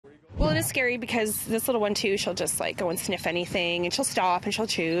Well, it is scary because this little one too, she'll just like go and sniff anything and she'll stop and she'll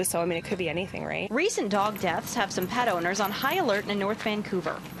chew. So, I mean, it could be anything, right? Recent dog deaths have some pet owners on high alert in North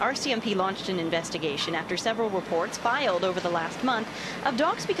Vancouver. RCMP launched an investigation after several reports filed over the last month of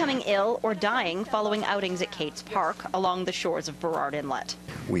dogs becoming ill or dying following outings at Kate's Park along the shores of Burrard Inlet.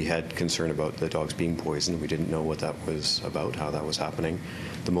 We had concern about the dogs being poisoned. We didn't know what that was about, how that was happening.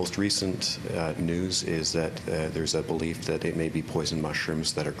 The most recent news is that there's a belief that it may be poison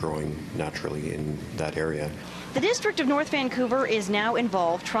mushrooms that are growing naturally in that area. The District of North Vancouver is now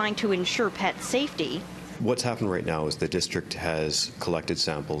involved trying to ensure pet safety. What's happened right now is the district has collected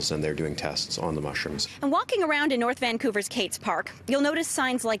samples and they're doing tests on the mushrooms. And walking around in North Vancouver's Kate's Park, you'll notice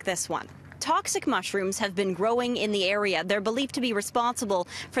signs like this one. Toxic mushrooms have been growing in the area. They're believed to be responsible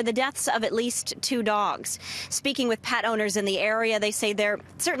for the deaths of at least 2 dogs. Speaking with pet owners in the area, they say they're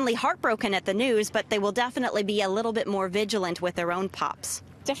certainly heartbroken at the news, but they will definitely be a little bit more vigilant with their own pups.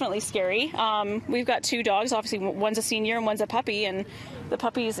 Definitely scary. We've got 2 dogs. Obviously, one's a senior and one's a puppy, and the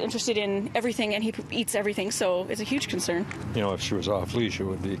puppy is interested in everything and he eats everything, so it's a huge concern. You know, if she was off leash, it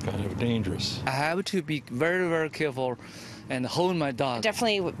would be kind of dangerous. I have to be very, very careful and hold my dog. It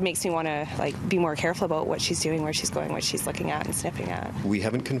definitely makes me want to be more careful about what she's doing, where she's going, what she's looking at and sniffing at. We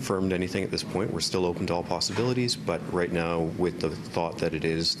haven't confirmed anything at this point. We're still open to all possibilities, but right now, with the thought that it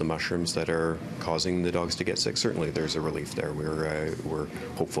is the mushrooms that are causing the dogs to get sick, certainly there's a relief there. We're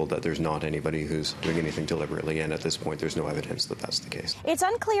hopeful that there's not anybody who's doing anything deliberately, and at this point, there's no evidence that that's the case. It's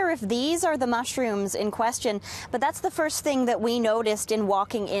unclear if these are the mushrooms in question, but that's the first thing that we noticed in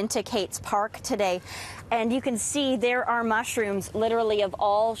walking into Kate's Park today. And you can see there are mushrooms literally of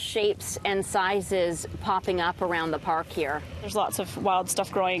all shapes and sizes popping up around the park here. There's lots of wild stuff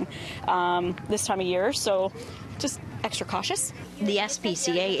growing this time of year, so just extra cautious. The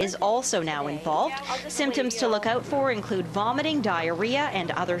SPCA is also now involved. Symptoms to look out for include vomiting, diarrhea,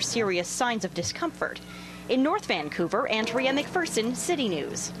 and other serious signs of discomfort. In North Vancouver, Andrea Macpherson, City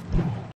News.